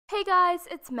Hey guys,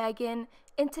 it's Megan.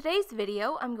 In today's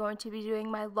video, I'm going to be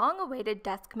doing my long-awaited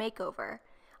desk makeover.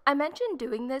 I mentioned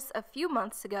doing this a few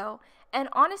months ago, and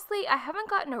honestly, I haven't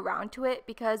gotten around to it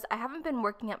because I haven't been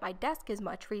working at my desk as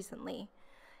much recently.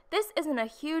 This isn't a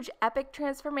huge epic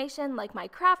transformation like my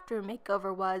craft room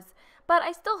makeover was, but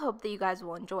I still hope that you guys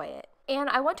will enjoy it. And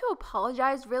I want to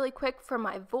apologize really quick for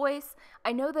my voice.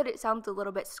 I know that it sounds a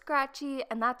little bit scratchy,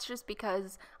 and that's just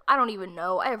because I don't even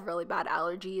know. I have really bad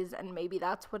allergies, and maybe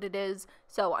that's what it is,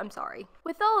 so I'm sorry.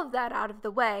 With all of that out of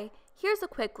the way, here's a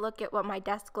quick look at what my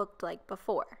desk looked like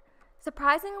before.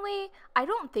 Surprisingly, I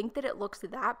don't think that it looks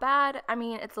that bad. I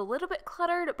mean, it's a little bit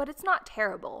cluttered, but it's not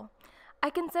terrible.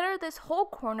 I consider this whole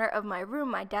corner of my room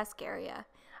my desk area.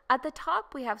 At the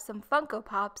top, we have some Funko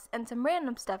Pops and some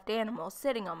random stuffed animals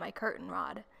sitting on my curtain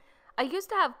rod. I used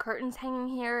to have curtains hanging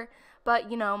here,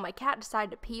 but my cat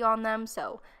decided to pee on them,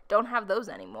 so don't have those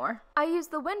anymore. I use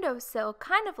the windowsill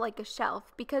kind of like a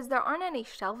shelf because there aren't any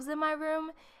shelves in my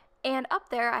room, and up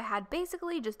there I had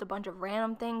basically just a bunch of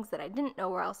random things that I didn't know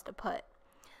where else to put.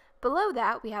 Below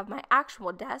that, we have my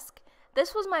actual desk.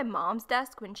 This was my mom's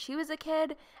desk when she was a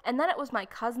kid, and then it was my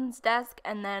cousin's desk,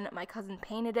 and then my cousin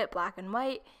painted it black and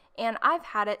white, and I've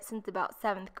had it since about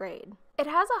 7th grade. It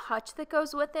has a hutch that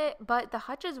goes with it, but the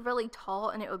hutch is really tall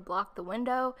and it would block the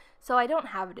window, so I don't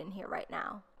have it in here right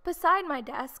now. Beside my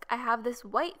desk, I have this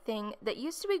white thing that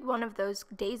used to be one of those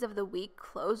days of the week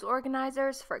clothes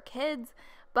organizers for kids,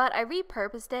 but I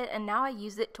repurposed it and now I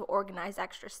use it to organize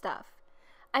extra stuff.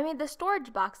 I made the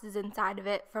storage boxes inside of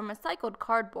it from recycled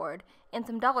cardboard and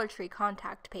some Dollar Tree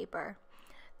contact paper.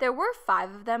 There were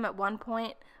 5 of them at one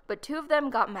point, but 2 of them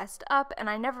got messed up and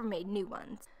I never made new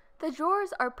ones. The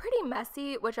drawers are pretty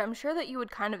messy, which I'm sure that you would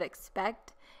kind of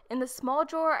expect. In the small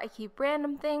drawer, I keep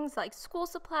random things like school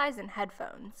supplies and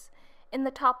headphones. In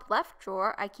the top left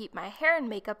drawer, I keep my hair and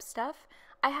makeup stuff.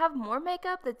 I have more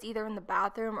makeup that's either in the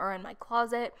bathroom or in my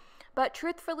closet, but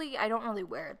truthfully, I don't really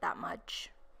wear it that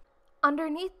much.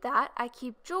 Underneath that, I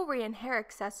keep jewelry and hair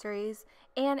accessories,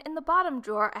 and in the bottom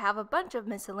drawer, I have a bunch of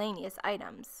miscellaneous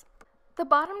items. The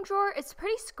bottom drawer is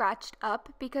pretty scratched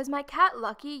up because my cat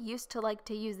Lucky used to like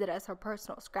to use it as her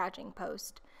personal scratching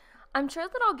post. I'm sure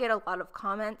that I'll get a lot of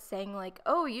comments saying like,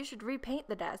 oh, you should repaint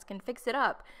the desk and fix it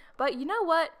up, but you know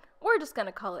what? We're just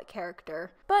gonna call it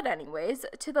character. But anyways,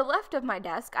 to the left of my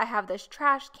desk, I have this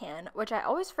trash can, which I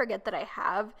always forget that I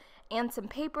have, and some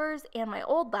papers and my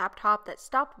old laptop that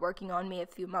stopped working on me a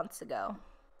few months ago.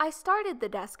 I started the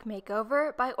desk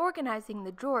makeover by organizing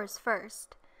the drawers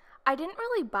first. I didn't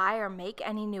really buy or make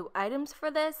any new items for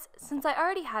this since I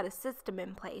already had a system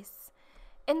in place.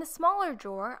 In the smaller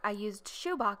drawer, I used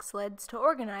shoebox lids to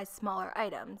organize smaller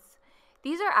items.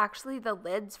 These are actually the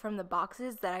lids from the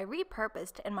boxes that I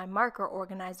repurposed in my marker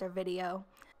organizer video.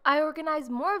 I organized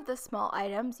more of the small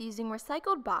items using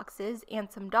recycled boxes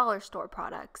and some dollar store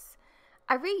products.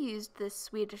 I reused this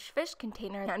Swedish fish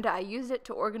container and I used it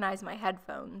to organize my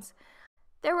headphones.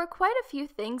 There were quite a few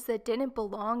things that didn't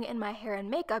belong in my hair and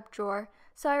makeup drawer,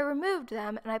 so I removed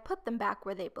them and I put them back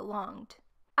where they belonged.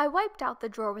 I wiped out the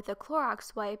drawer with a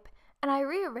Clorox wipe, and I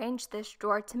rearranged this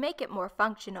drawer to make it more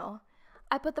functional.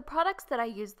 I put the products that I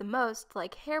use the most,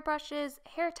 like hairbrushes,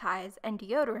 hair ties, and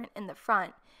deodorant in the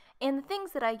front, and the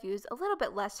things that I use a little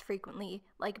bit less frequently,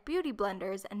 like beauty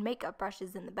blenders and makeup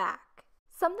brushes in the back.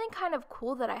 Something kind of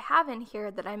cool that I have in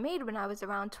here that I made when I was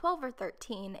around 12 or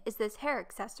 13 is this hair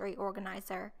accessory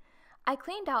organizer. I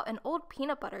cleaned out an old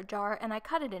peanut butter jar and I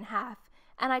cut it in half,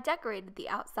 and I decorated the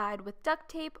outside with duct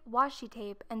tape, washi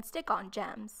tape, and stick-on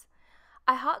gems.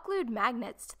 I hot glued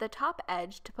magnets to the top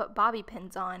edge to put bobby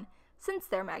pins on, since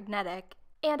they're magnetic,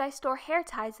 and I store hair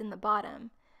ties in the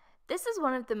bottom. This is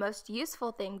one of the most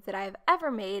useful things that I have ever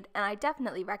made, and I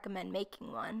definitely recommend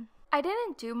making one. I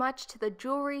didn't do much to the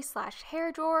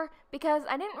jewelry/hair drawer because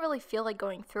I didn't really feel like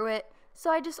going through it, so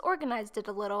I just organized it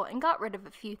a little and got rid of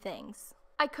a few things.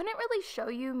 I couldn't really show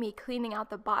you me cleaning out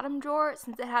the bottom drawer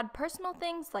since it had personal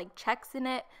things like checks in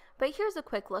it, but here's a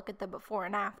quick look at the before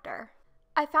and after.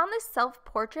 I found this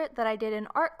self-portrait that I did in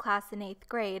art class in 8th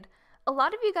grade. A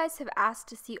lot of you guys have asked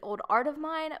to see old art of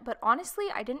mine, but honestly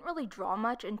I didn't really draw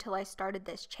much until I started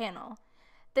this channel.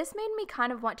 This made me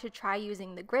kind of want to try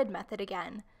using the grid method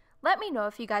again. Let me know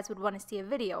if you guys would want to see a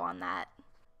video on that.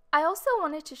 I also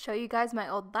wanted to show you guys my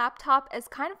old laptop as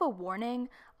kind of a warning.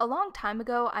 A long time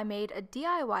ago, I made a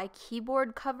DIY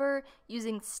keyboard cover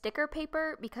using sticker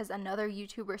paper because another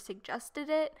YouTuber suggested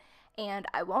it, and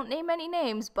I won't name any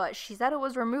names, but she said it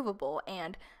was removable,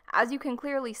 and as you can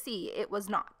clearly see, it was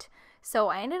not. so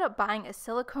I ended up buying a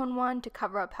silicone one to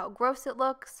cover up how gross it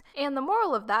looks. And the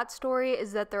moral of that story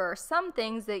is that there are some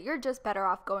things that you're just better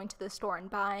off going to the store and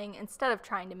buying instead of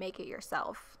trying to make it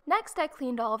yourself. Next, I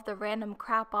cleaned all of the random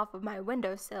crap off of my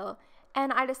windowsill,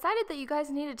 and I decided that you guys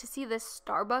needed to see this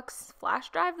Starbucks flash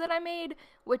drive that I made,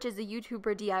 which is a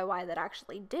YouTuber DIY that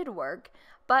actually did work,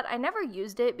 but I never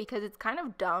used it because it's kind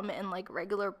of dumb and like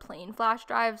regular plain flash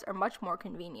drives are much more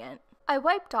convenient. I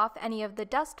wiped off any of the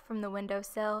dust from the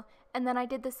windowsill, and then I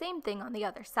did the same thing on the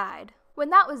other side. When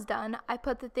that was done, I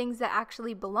put the things that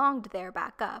actually belonged there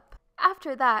back up.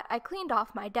 After that, I cleaned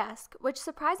off my desk, which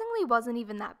surprisingly wasn't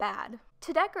even that bad.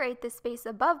 To decorate the space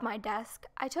above my desk,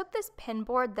 I took this pin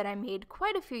board that I made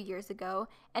quite a few years ago,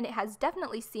 and it has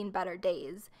definitely seen better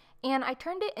days, and I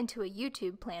turned it into a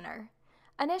YouTube planner.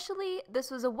 Initially, this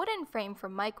was a wooden frame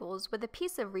from Michael's with a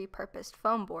piece of repurposed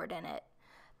foam board in it.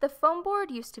 The foam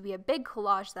board used to be a big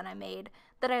collage that I made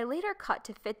that I later cut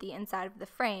to fit the inside of the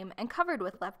frame and covered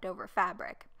with leftover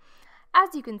fabric.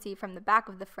 As you can see from the back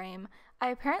of the frame, I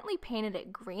apparently painted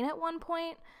it green at one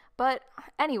point, but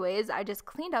anyways, I just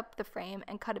cleaned up the frame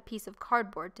and cut a piece of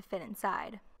cardboard to fit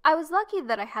inside. I was lucky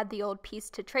that I had the old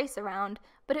piece to trace around,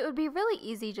 but it would be really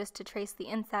easy just to trace the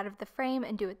inside of the frame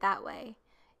and do it that way.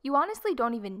 You honestly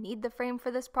don't even need the frame for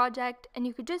this project, and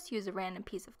you could just use a random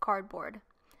piece of cardboard.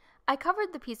 I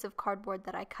covered the piece of cardboard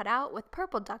that I cut out with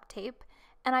purple duct tape,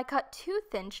 and I cut 2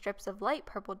 thin strips of light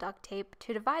purple duct tape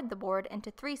to divide the board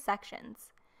into 3 sections.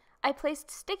 I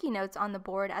placed sticky notes on the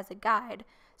board as a guide,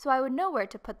 so I would know where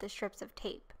to put the strips of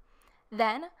tape.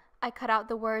 Then, I cut out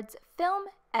the words film,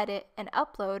 edit, and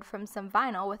upload from some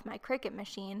vinyl with my Cricut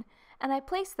machine, and I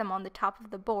placed them on the top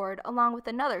of the board along with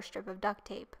another strip of duct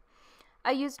tape.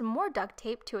 I used more duct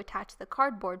tape to attach the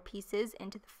cardboard pieces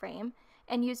into the frame,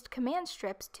 and used command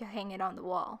strips to hang it on the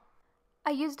wall.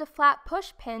 I used a flat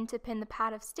push pin to pin the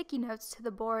pad of sticky notes to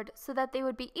the board so that they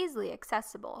would be easily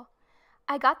accessible.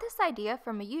 I got this idea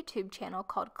from a YouTube channel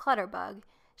called Clutterbug.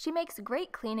 She makes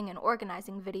great cleaning and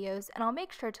organizing videos, and I'll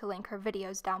make sure to link her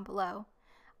videos down below.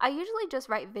 I usually just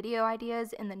write video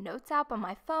ideas in the Notes app on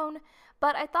my phone,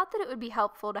 but I thought that it would be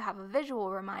helpful to have a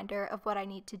visual reminder of what I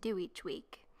need to do each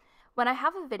week. When I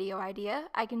have a video idea,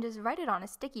 I can just write it on a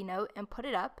sticky note and put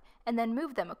it up, and then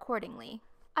move them accordingly.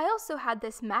 I also had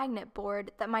this magnet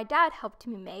board that my dad helped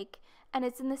me make, and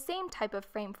it's in the same type of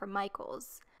frame from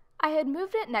Michael's. I had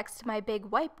moved it next to my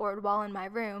big whiteboard wall in my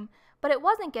room, but it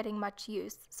wasn't getting much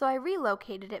use, so I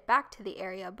relocated it back to the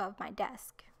area above my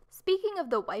desk. Speaking of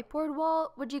the whiteboard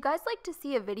wall, would you guys like to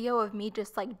see a video of me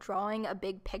just like drawing a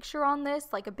big picture on this,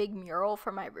 like a big mural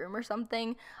for my room or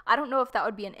something? I don't know if that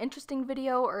would be an interesting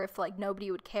video or if like nobody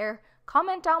would care.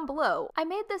 Comment down below. I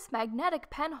made this magnetic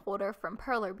pen holder from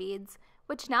perler beads,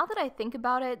 which now that I think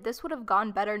about it, this would have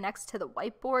gone better next to the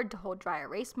whiteboard to hold dry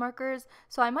erase markers,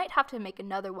 so I might have to make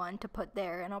another one to put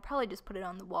there, and I'll probably just put it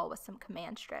on the wall with some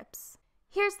command strips.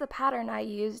 Here's the pattern I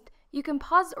used. You can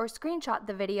pause or screenshot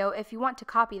the video if you want to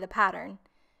copy the pattern.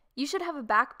 You should have a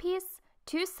back piece,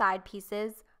 2 side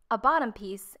pieces, a bottom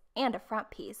piece, and a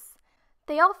front piece.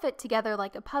 They all fit together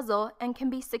like a puzzle and can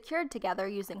be secured together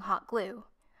using hot glue.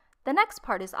 The next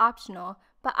part is optional,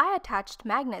 but I attached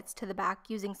magnets to the back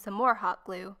using some more hot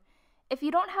glue. If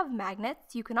you don't have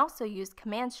magnets, you can also use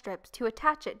command strips to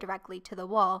attach it directly to the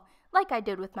wall, like I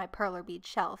did with my perler bead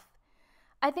shelf.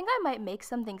 I think I might make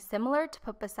something similar to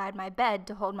put beside my bed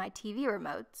to hold my TV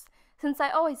remotes, since I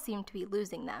always seem to be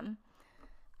losing them.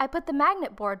 I put the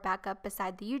magnet board back up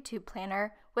beside the YouTube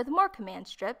planner with more command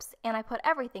strips, and I put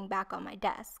everything back on my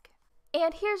desk.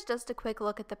 And here's just a quick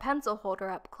look at the pencil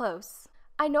holder up close.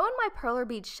 I know in my perler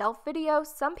bead shelf video,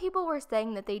 some people were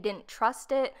saying that they didn't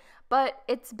trust it, but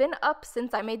it's been up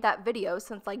since I made that video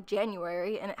since like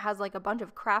January, and it has like a bunch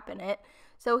of crap in it.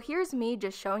 So here's me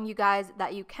just showing you guys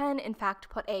that you can in fact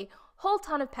put a whole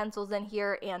ton of pencils in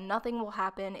here and nothing will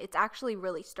happen. It's actually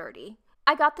really sturdy.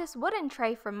 I got this wooden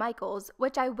tray from Michael's,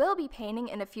 which I will be painting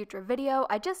in a future video.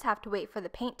 I just have to wait for the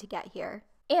paint to get here.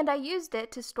 And I used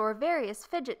it to store various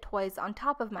fidget toys on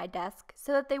top of my desk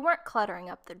so that they weren't cluttering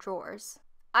up the drawers.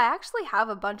 I actually have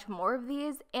a bunch more of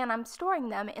these, and I'm storing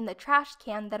them in the trash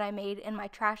can that I made in my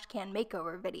trash can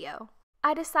makeover video.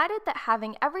 I decided that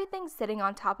having everything sitting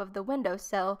on top of the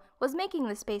windowsill was making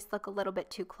the space look a little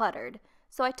bit too cluttered,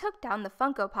 so I took down the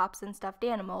Funko Pops and stuffed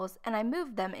animals and I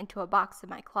moved them into a box in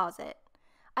my closet.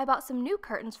 I bought some new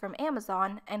curtains from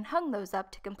Amazon and hung those up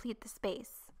to complete the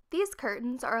space. These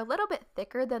curtains are a little bit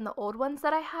thicker than the old ones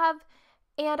that I have,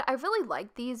 and I really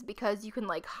like these because you can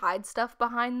like hide stuff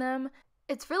behind them.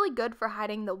 It's really good for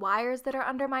hiding the wires that are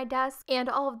under my desk and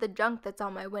all of the junk that's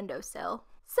on my windowsill.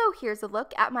 So here's a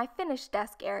look at my finished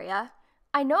desk area.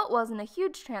 I know it wasn't a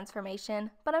huge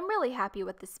transformation, but I'm really happy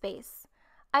with the space.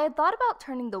 I had thought about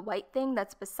turning the white thing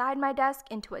that's beside my desk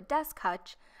into a desk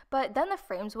hutch, but then the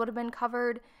frames would have been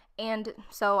covered, and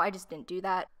so I just didn't do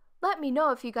that. Let me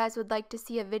know if you guys would like to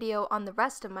see a video on the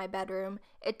rest of my bedroom.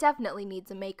 It definitely needs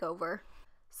a makeover.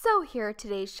 So here are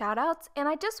today's shoutouts, and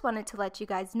I just wanted to let you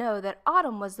guys know that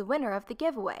Autumn was the winner of the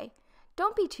giveaway.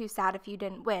 Don't be too sad if you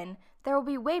didn't win. There will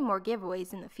be way more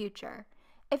giveaways in the future.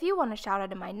 If you want a shout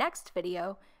out in my next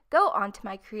video, go on to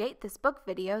my Create This Book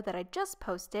video that I just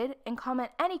posted and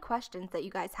comment any questions that you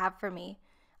guys have for me.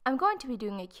 I'm going to be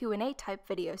doing a Q&A type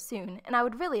video soon, and I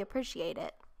would really appreciate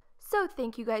it. So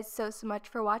thank you guys so much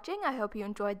for watching. I hope you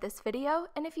enjoyed this video,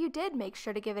 and if you did, make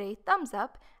sure to give it a thumbs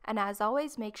up, and as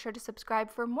always, make sure to subscribe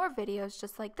for more videos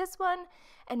just like this one,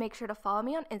 and make sure to follow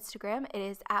me on Instagram. It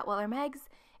is @WellerMegs,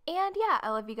 and yeah, I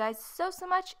love you guys so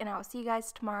much, and I will see you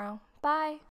guys tomorrow. Bye!